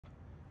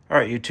All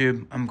right,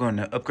 YouTube, I'm going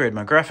to upgrade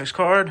my graphics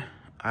card.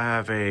 I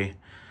have a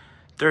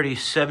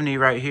 3070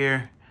 right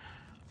here,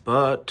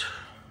 but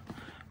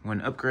I'm going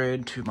to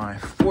upgrade to my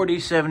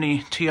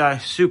 4070 Ti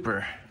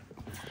Super.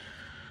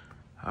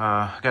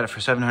 I got it for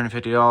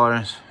 $750,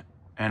 and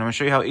I'm going to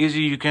show you how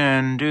easy you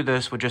can do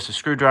this with just a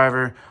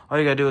screwdriver. All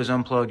you got to do is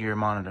unplug your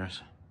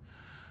monitors.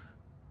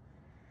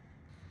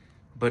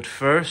 But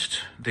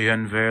first, the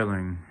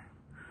unveiling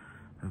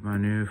of my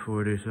new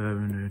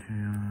 4070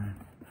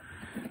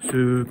 Ti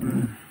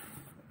Super.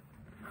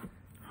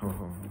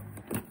 Oh.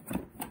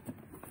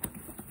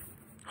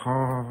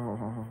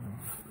 Oh.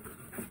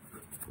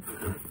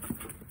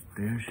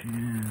 There she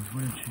is,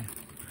 where'd she?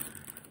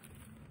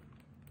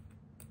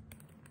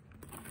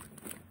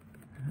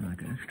 There's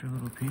like an extra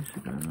little piece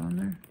that goes on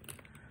there.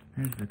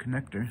 There's the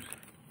connectors.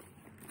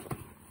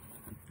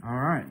 All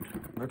right,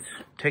 let's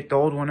take the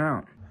old one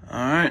out. All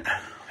right,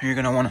 you're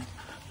gonna wanna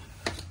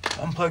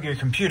unplug your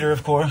computer,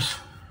 of course.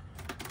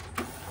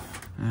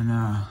 And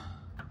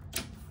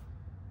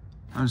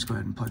I'll just go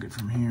ahead and plug it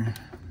from here.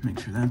 Make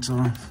sure that's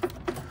off.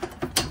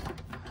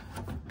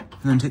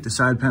 And then take the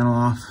side panel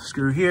off,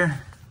 screw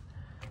here,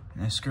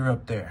 and then screw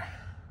up there.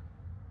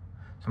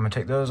 So I'm gonna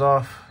take those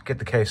off, get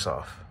the case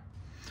off.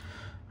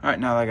 All right,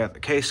 now that I got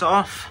the case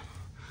off,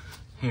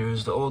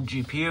 here's the old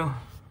GPU. I'm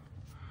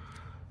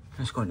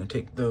just going to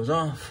take those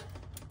off.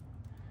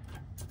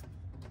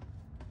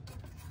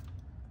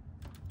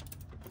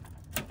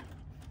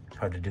 It's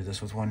hard to do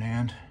this with one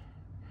hand,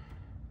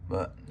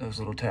 but those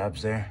little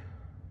tabs there.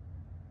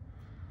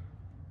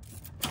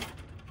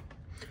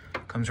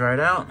 Comes right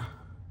out.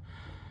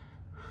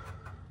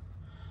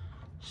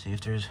 See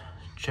if there's,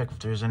 check if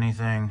there's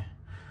anything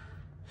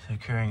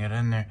securing it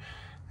in there.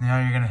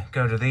 Now you're gonna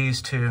go to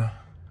these two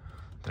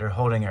that are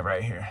holding it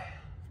right here.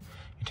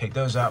 You take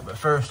those out, but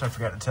first, I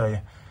forgot to tell you,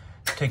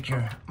 take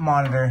your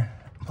monitor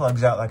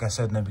plugs out like I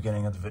said in the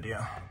beginning of the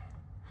video.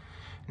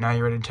 Now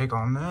you're ready to take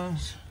on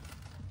those.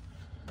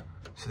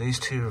 So these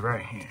two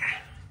right here.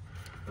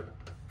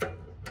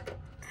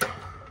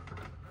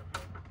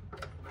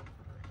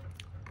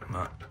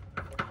 But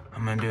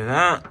I'm gonna do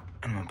that.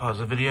 I'm gonna pause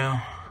the video.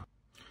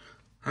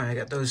 All right, I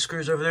got those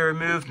screws over there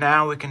removed.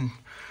 Now we can,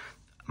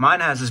 mine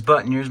has this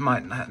button, yours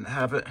might not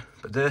have it,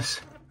 but this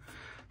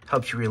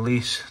helps you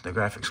release the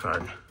graphics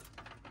card.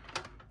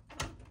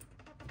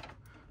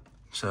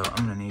 So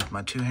I'm gonna need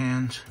my two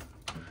hands.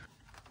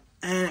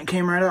 And it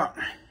came right out.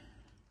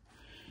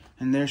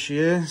 And there she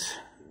is.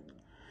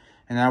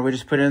 And now we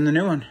just put in the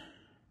new one.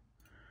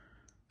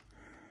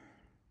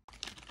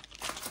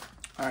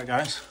 All right,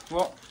 guys,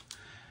 well,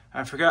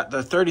 I forgot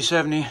the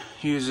 3070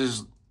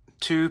 uses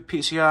 2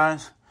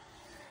 PCIs,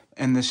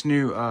 and this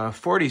new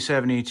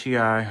 4070 Ti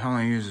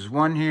only uses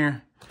 1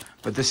 here,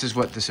 but this is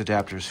what this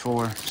adapter is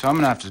for. So I'm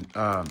gonna have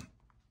to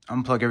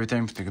unplug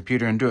everything from the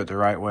computer and do it the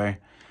right way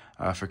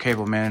for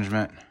cable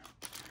management.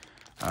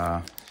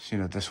 So, you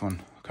know, this one,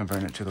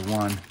 converting it to the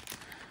 1.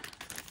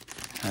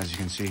 As you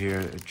can see here,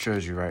 it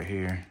shows you right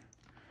here.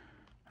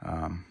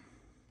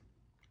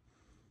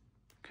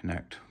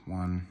 Connect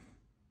 1,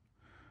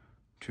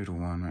 2 to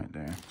 1 right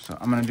there. So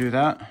I'm gonna do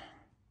that.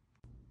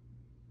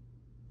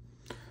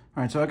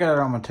 All right, so I got it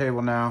on my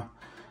table now.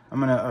 I'm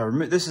gonna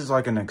remove, this is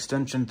like an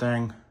extension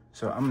thing,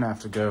 so I'm gonna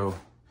have to go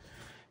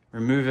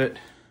remove it.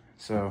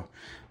 So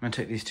I'm gonna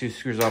take these 2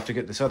 screws off to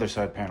get this other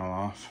side panel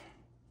off.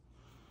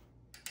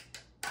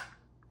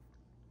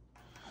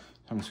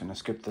 I'm just gonna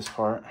skip this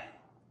part.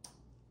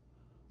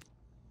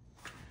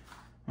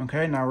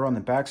 Okay, now we're on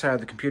the back side of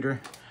the computer.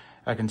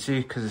 I can see,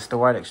 because it's the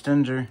white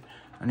extender,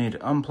 I need to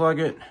unplug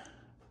it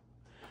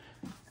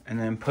and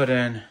then put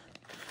in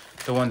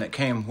the one that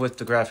came with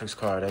the graphics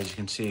card. As you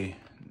can see,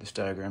 this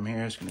diagram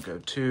here is gonna go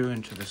 2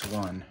 into this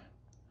 1.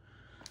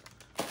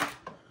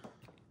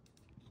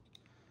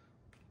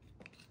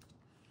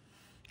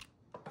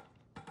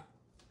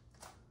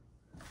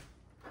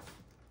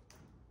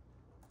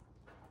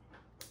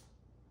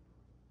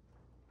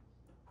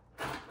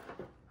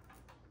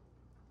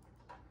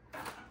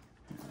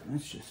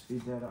 Let's just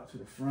feed that out to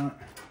the front.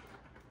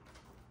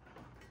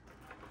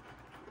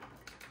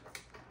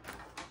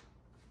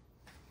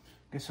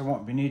 Guess I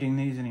won't be needing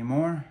these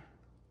anymore.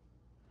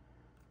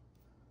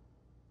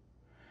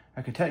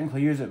 I could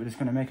technically use it, but it's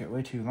gonna make it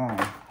way too long.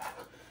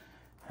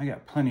 I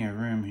got plenty of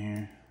room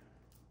here.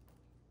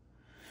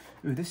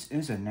 Ooh, this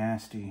is a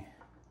nasty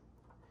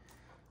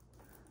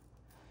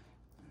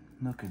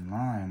looking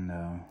line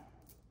though.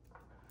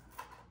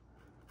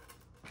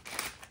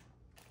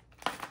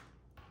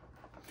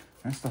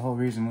 That's the whole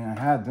reason I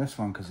had this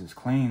one, because it's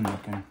clean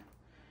looking.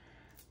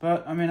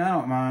 But, I mean, I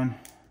don't mind.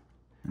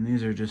 And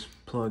these are just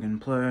plug and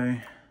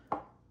play.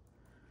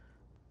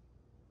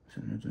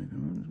 Sitting there thinking,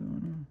 what is going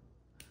on?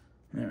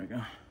 There we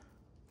go.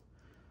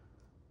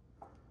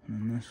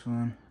 And then this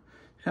one.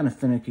 It's kind of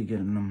finicky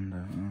getting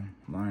them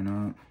to line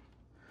up.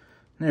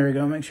 There we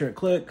go, make sure it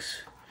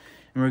clicks.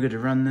 And we're good to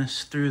run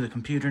this through the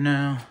computer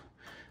now.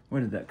 Where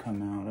did that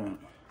come out at?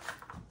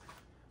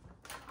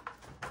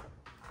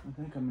 I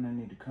think I'm gonna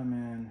need to come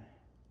in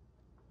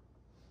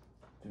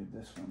through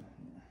this one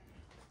here.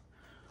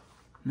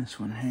 This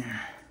one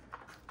here.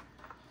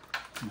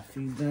 I'm gonna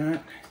feed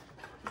that.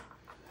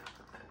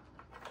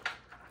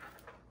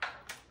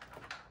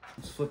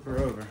 Let's flip her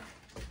over.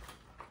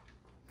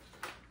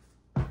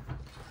 All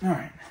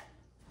right.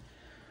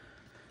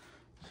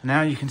 So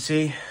now you can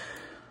see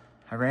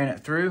I ran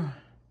it through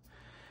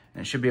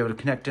and it should be able to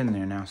connect in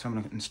there now. So I'm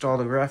gonna install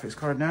the graphics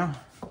card now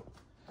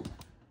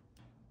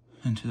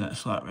into that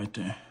slot right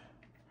there.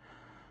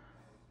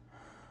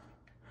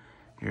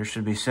 Yours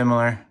should be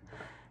similar,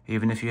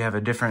 even if you have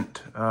a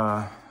different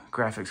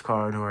graphics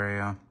card or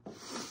a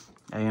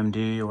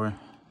AMD or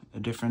a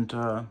different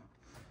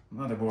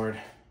motherboard.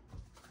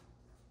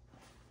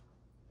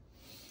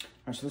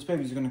 All right, so this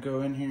baby's gonna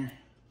go in here.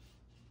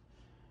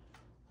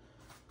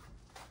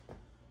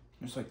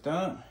 Just like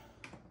that.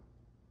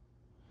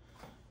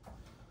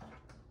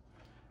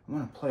 I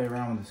wanna play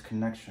around with this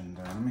connection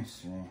though. Let me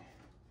see.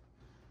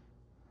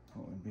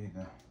 What would be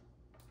the...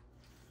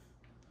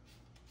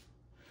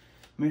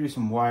 Let me do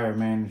some wire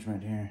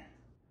management here.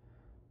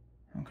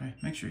 Okay,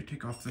 make sure you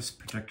take off this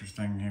protector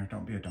thing here.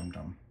 Don't be a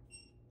dum-dum.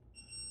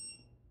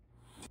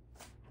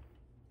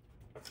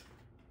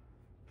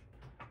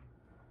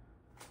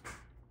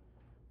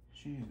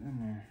 She's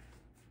in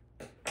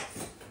there.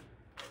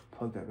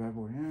 Plug that bad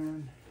boy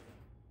in.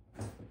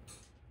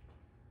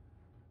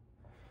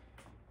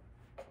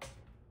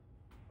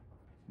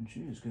 And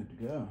she is good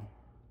to go.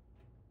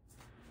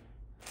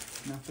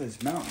 Now for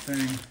this mount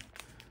thing,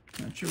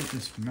 I'm not sure what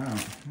this mount,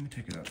 let me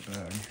take it out of the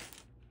bag.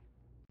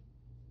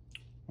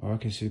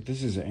 Okay, so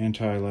this is an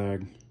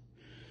anti-lag.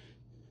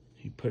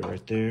 You put it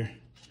right there.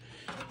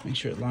 Make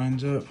sure it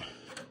lines up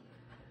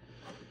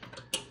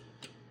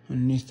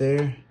underneath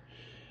there.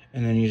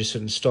 And then you just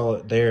install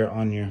it there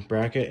on your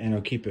bracket and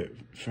it'll keep it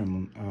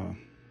from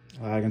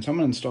lagging. So I'm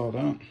gonna install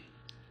that.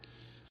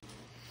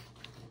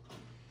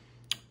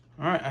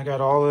 All right, I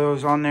got all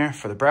those on there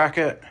for the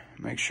bracket.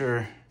 Make sure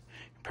your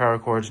power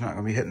cord's not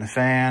gonna be hitting the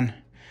fan.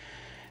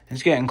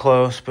 It's getting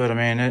close, but I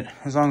mean,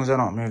 as long as I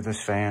don't move this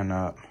fan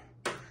up,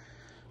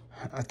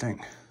 I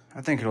think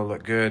it'll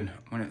look good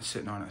when it's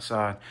sitting on its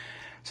side.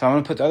 So I'm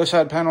gonna put the other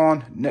side panel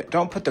on.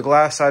 Don't put the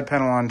glass side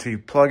panel on until you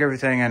plug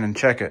everything in and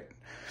check it.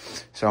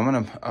 So I'm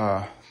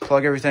gonna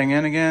plug everything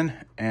in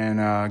again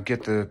and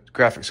get the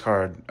graphics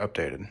card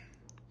updated.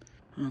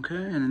 Okay,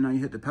 and then now you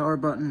hit the power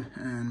button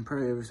and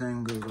pray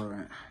everything goes all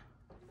right.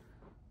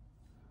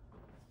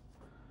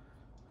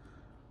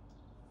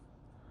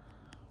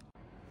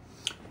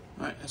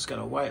 All right, it's got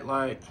a white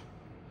light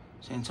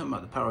saying something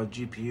about the power of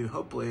the GPU.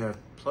 Hopefully I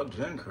plugged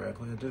it in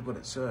correctly. I did what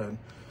it said,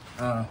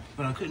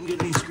 but I couldn't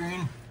get any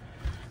screen.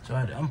 So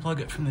I had to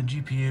unplug it from the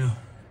GPU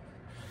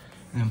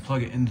and then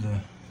plug it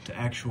into the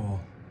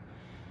actual,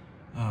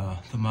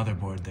 the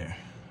motherboard there.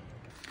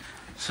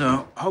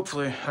 So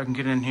hopefully I can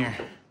get in here.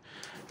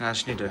 Now I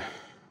just need to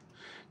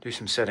do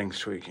some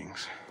settings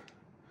tweakings.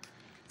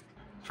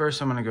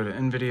 First, I'm gonna go to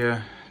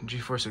Nvidia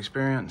GeForce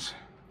Experience.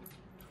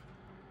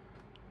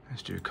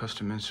 Let's do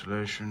custom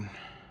installation.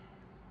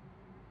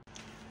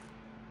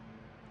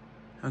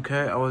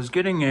 Okay, I was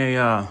getting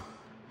a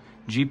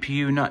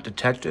GPU not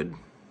detected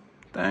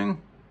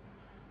thing.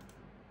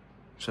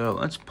 So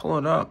let's pull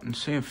it up and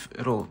see if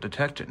it'll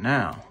detect it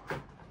now.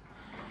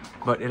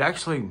 But it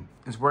actually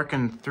is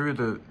working through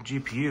the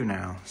GPU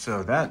now,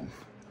 so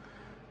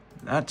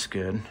that's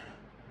good.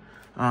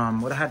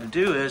 What I had to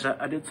do is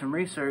I did some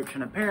research,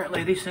 and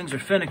apparently these things are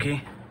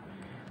finicky.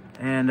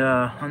 And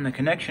on the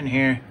connection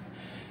here,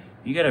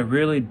 you gotta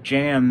really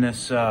jam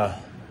this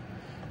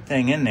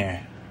thing in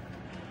there.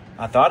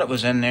 I thought it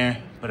was in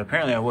there, but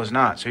apparently it was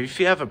not. So if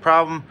you have a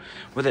problem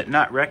with it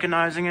not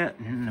recognizing it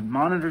and the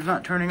monitor's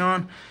not turning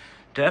on,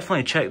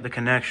 definitely check the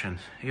connections.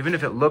 Even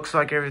if it looks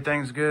like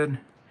everything's good.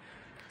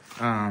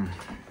 So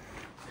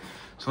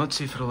let's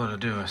see if it'll let it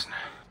do us.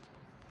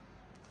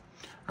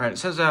 All right, it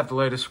says I have the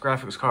latest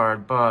graphics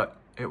card, but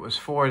it was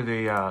for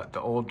the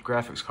old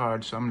graphics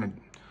card, so I'm gonna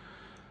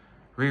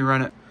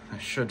rerun it.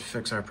 That should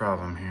fix our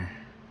problem here.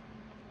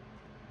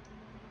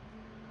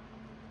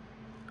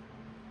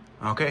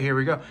 Okay, here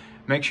we go.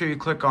 Make sure you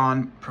click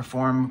on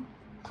Perform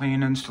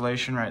Clean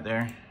Installation right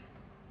there.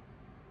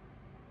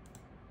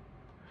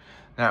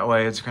 That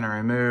way it's gonna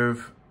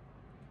remove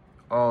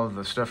all of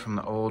the stuff from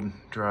the old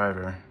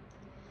driver.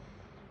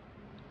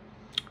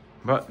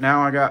 But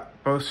now I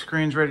got both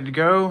screens ready to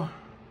go.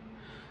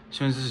 As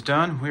soon as this is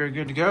done, we are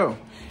good to go.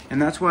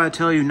 And that's why I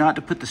tell you not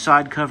to put the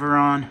side cover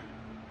on,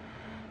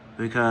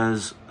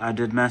 because I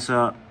did mess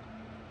up.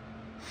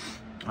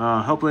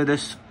 Hopefully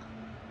this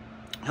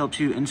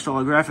helps you install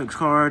a graphics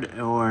card,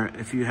 or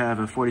if you have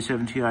a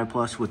 47 Ti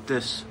Plus with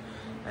this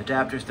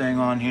adapter thing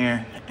on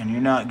here and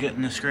you're not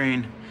getting the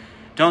screen,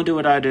 don't do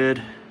what I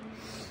did.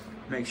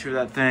 Make sure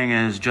that thing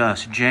is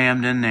just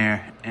jammed in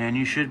there and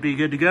you should be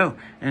good to go.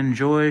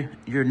 Enjoy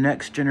your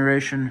next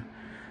generation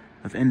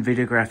of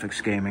Nvidia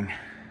graphics gaming.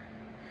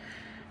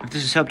 If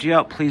this has helped you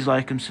out, please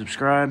like and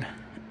subscribe.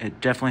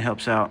 It definitely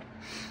helps out.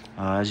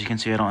 As you can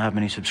see, I don't have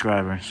many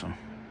subscribers, so